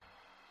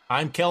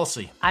I'm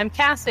Kelsey. I'm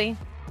Cassie.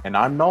 And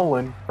I'm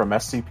Nolan from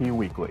SCP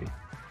Weekly.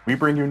 We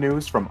bring you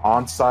news from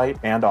on-site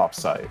and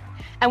off-site.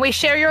 And we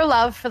share your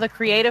love for the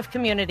creative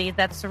community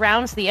that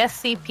surrounds the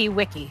SCP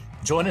Wiki.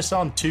 Join us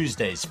on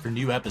Tuesdays for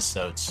new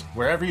episodes,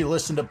 wherever you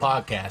listen to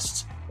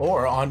podcasts,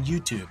 or on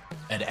YouTube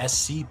at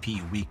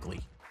SCP Weekly.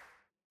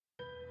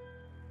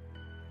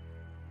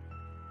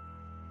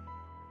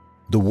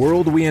 The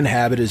world we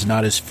inhabit is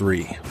not as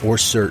free, or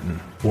certain,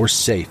 or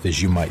safe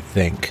as you might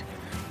think.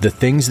 The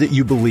things that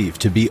you believe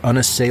to be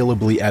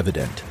unassailably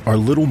evident are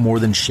little more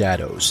than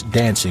shadows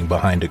dancing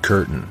behind a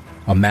curtain,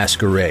 a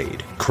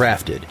masquerade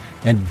crafted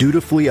and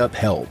dutifully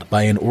upheld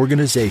by an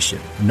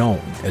organization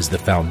known as the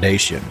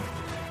Foundation.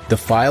 The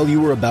file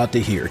you are about to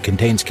hear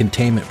contains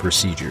containment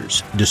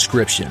procedures,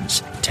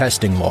 descriptions,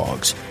 testing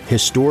logs,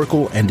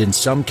 historical and in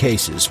some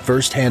cases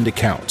first-hand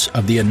accounts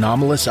of the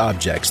anomalous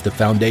objects the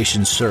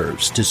Foundation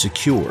serves to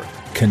secure,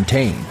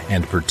 contain,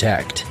 and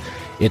protect.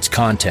 Its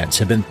contents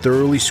have been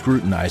thoroughly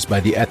scrutinized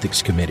by the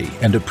Ethics Committee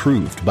and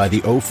approved by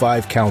the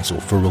O5 Council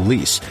for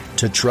release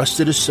to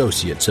trusted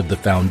associates of the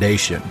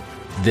Foundation.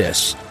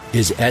 This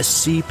is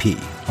SCP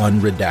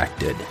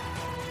Unredacted.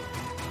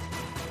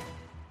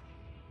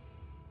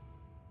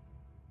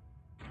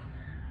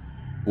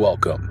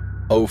 Welcome,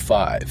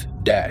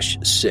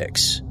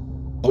 O5-6.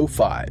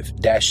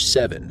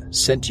 O5-7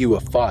 sent you a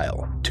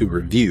file to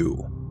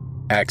review.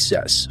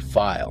 Access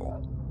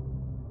file.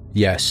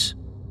 Yes.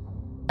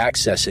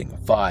 Accessing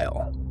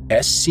file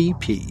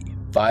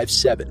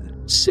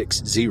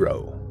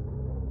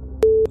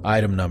SCP-5760.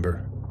 Item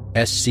number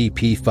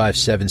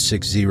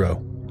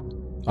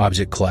SCP-5760.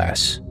 Object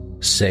class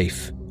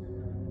safe.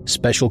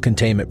 Special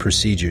containment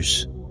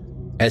procedures.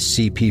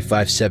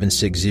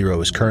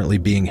 SCP-5760 is currently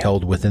being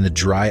held within the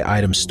dry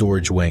item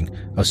storage wing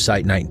of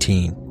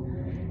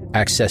Site-19.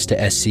 Access to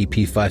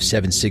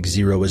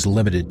SCP-5760 is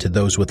limited to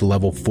those with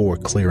Level 4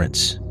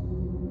 clearance.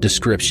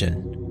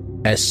 Description: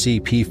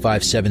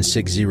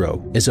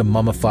 SCP-5760 is a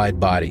mummified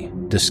body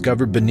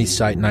discovered beneath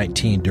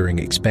Site-19 during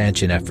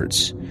expansion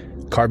efforts.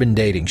 Carbon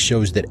dating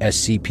shows that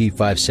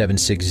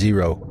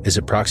SCP-5760 is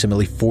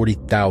approximately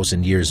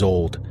 40,000 years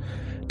old.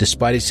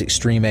 Despite its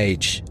extreme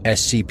age,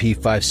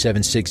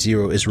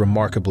 SCP-5760 is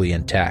remarkably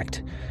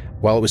intact.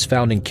 While it was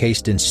found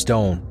encased in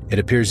stone, it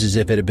appears as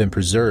if it had been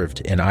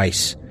preserved in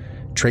ice.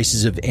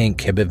 Traces of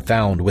ink have been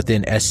found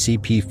within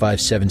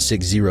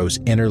SCP-5760's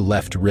inner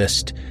left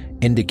wrist,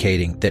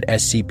 indicating that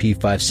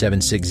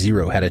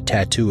SCP-5760 had a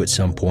tattoo at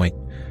some point,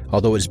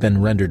 although it has been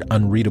rendered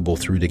unreadable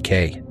through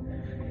decay.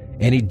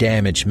 Any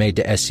damage made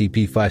to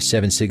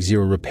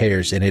SCP-5760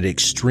 repairs at an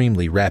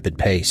extremely rapid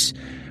pace,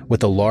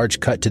 with a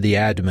large cut to the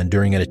abdomen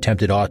during an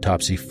attempted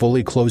autopsy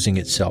fully closing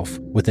itself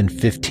within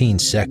 15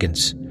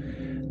 seconds.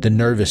 The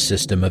nervous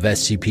system of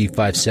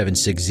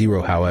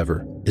SCP-5760,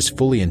 however, is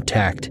fully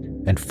intact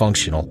and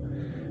functional.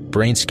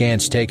 Brain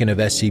scans taken of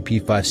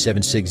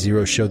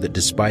SCP-5760 show that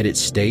despite its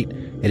state,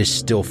 it is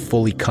still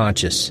fully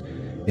conscious.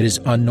 It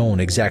is unknown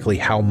exactly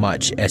how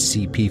much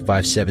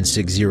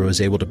SCP-5760 is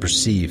able to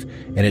perceive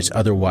in its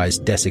otherwise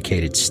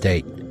desiccated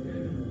state.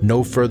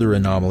 No further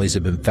anomalies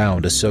have been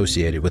found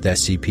associated with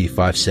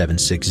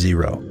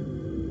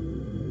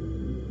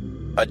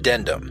SCP-5760.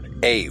 Addendum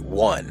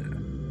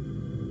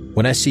A1.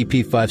 When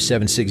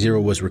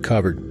SCP-5760 was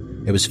recovered,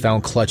 it was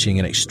found clutching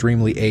an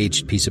extremely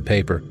aged piece of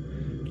paper.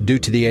 Due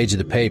to the age of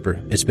the paper,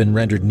 it's been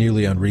rendered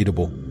nearly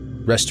unreadable.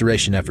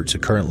 Restoration efforts are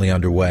currently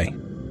underway.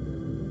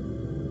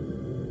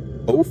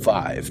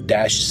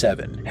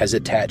 O5-7 has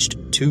attached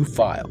 2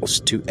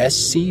 files to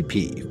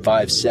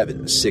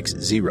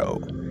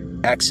SCP-5760.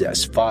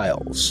 Access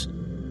files.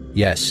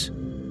 Yes.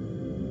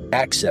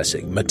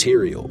 Accessing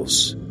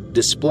materials.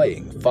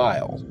 Displaying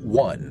file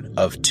 1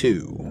 of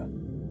 2.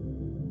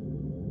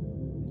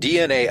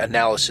 DNA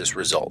analysis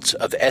results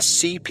of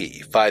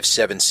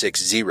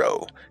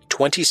SCP-5760,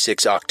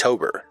 26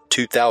 October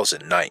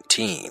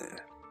 2019.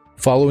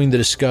 Following the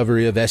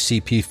discovery of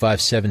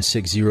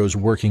SCP-5760's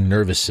working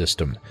nervous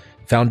system,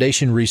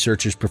 Foundation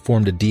researchers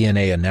performed a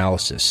DNA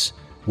analysis.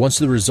 Once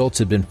the results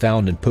had been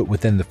found and put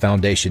within the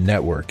Foundation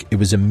network, it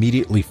was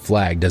immediately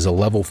flagged as a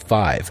Level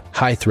 5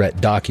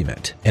 high-threat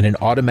document, and an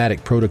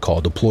automatic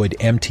protocol deployed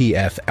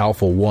MTF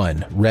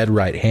Alpha-1 Red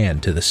Right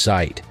Hand to the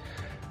site.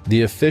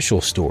 The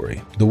official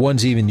story, the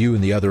ones even you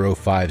and the other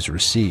O5s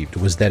received,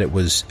 was that it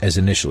was, as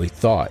initially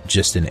thought,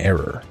 just an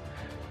error.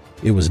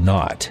 It was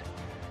not.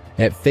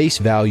 At face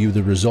value,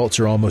 the results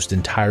are almost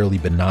entirely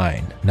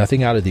benign,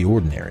 nothing out of the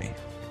ordinary.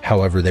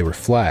 However, they were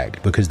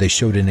flagged because they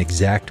showed an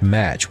exact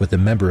match with a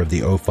member of the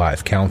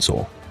O5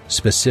 Council,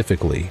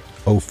 specifically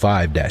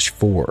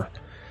O5-4.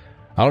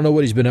 I don't know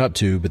what he's been up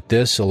to, but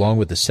this, along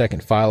with the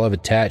second file I've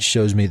attached,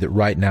 shows me that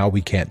right now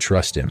we can't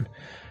trust him.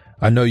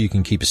 I know you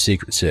can keep a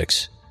secret,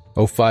 6.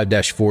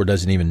 O5-4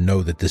 doesn't even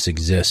know that this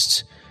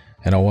exists,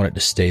 and I want it to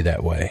stay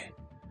that way.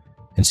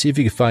 And see if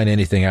you can find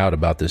anything out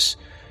about this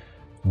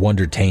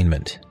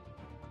Wondertainment.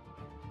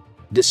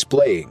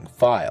 Displaying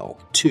file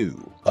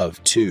 2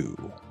 of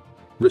 2.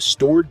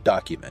 Restored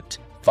document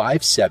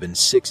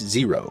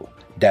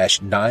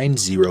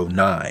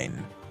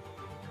 5760-909.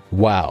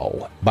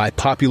 Wow. By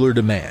popular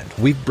demand,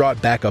 we've brought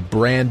back a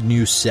brand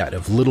new set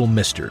of Little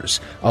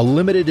Misters, a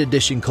limited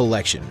edition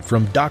collection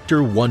from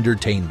Dr.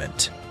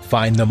 Wondertainment.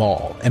 Find them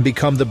all and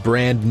become the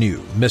brand new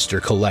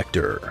Mr.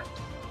 Collector.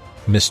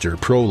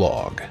 Mr.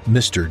 Prologue,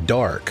 Mr.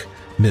 Dark,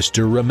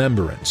 Mr.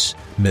 Remembrance,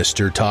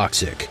 Mr.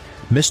 Toxic,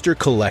 Mr.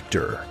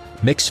 Collector,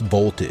 Mixed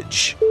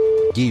Voltage,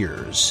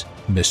 Gears,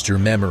 Mr.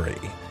 Memory,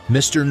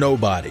 Mr.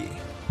 Nobody,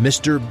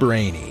 Mr.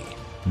 Brainy,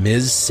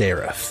 Ms.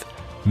 Seraph,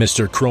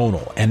 Mr.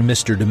 Chronal and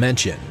Mr.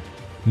 Dimension,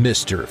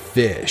 Mr.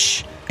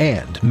 Fish,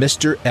 and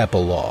Mr.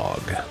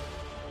 Epilogue.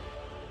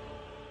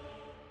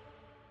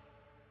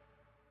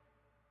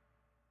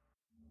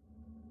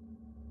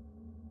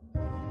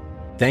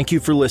 Thank you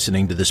for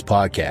listening to this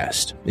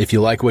podcast. If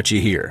you like what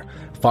you hear,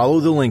 follow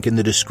the link in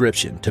the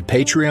description to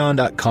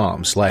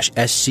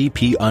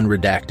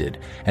patreon.com/scpunredacted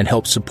and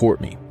help support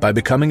me by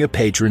becoming a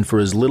patron for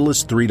as little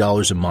as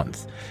 $3 a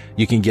month.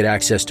 You can get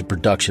access to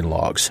production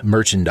logs,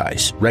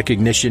 merchandise,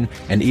 recognition,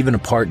 and even a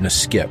part in a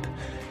skip.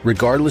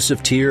 Regardless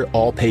of tier,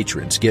 all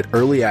patrons get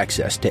early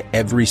access to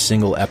every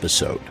single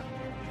episode.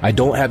 I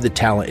don't have the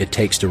talent it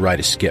takes to write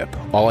a skip.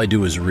 All I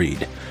do is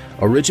read.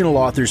 Original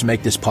authors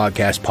make this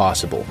podcast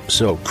possible,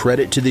 so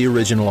credit to the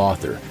original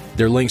author.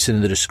 Their links in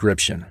the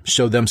description.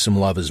 Show them some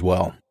love as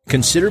well.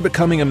 Consider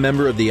becoming a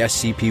member of the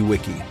SCP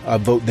Wiki.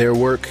 Upvote their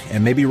work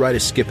and maybe write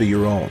a skip of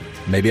your own.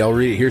 Maybe I'll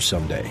read it here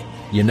someday.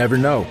 You never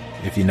know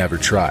if you never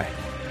try.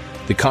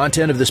 The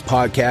content of this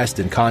podcast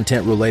and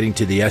content relating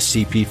to the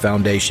SCP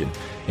Foundation,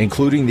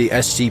 including the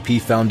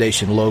SCP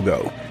Foundation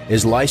logo,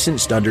 is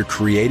licensed under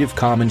Creative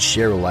Commons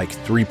Sharealike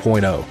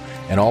 3.0,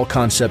 and all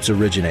concepts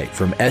originate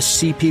from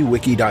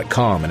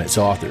scpwiki.com and its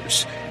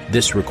authors.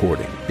 This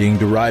recording, being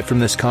derived from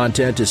this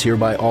content, is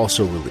hereby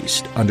also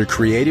released under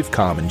Creative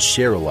Commons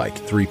Sharealike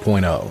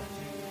 3.0.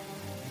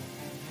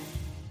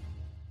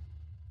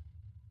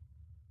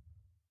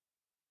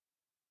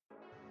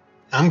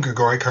 I'm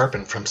Grigori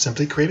Karpin from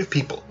Simply Creative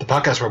People, the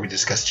podcast where we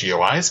discuss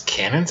GOIs,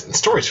 canons, and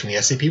stories from the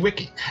SCP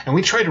Wiki, and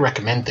we try to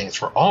recommend things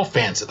for all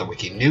fans of the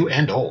Wiki, new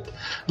and old.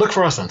 Look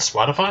for us on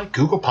Spotify,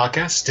 Google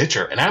Podcasts,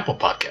 Stitcher, and Apple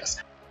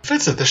Podcasts.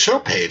 Visit the show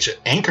page at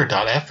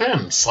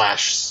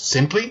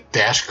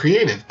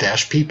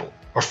anchor.fm/simply-creative-people,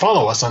 or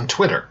follow us on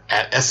Twitter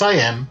at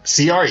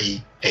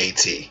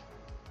SIMCREAT.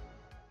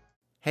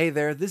 Hey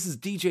there, this is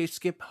DJ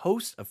Skip,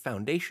 host of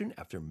Foundation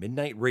After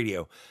Midnight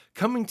Radio,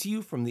 coming to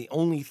you from the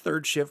only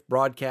third shift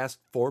broadcast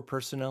for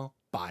personnel,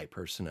 by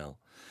personnel.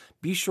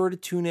 Be sure to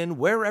tune in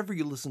wherever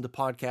you listen to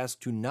podcasts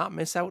to not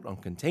miss out on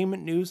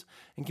containment news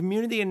and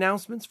community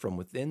announcements from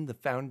within the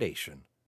Foundation.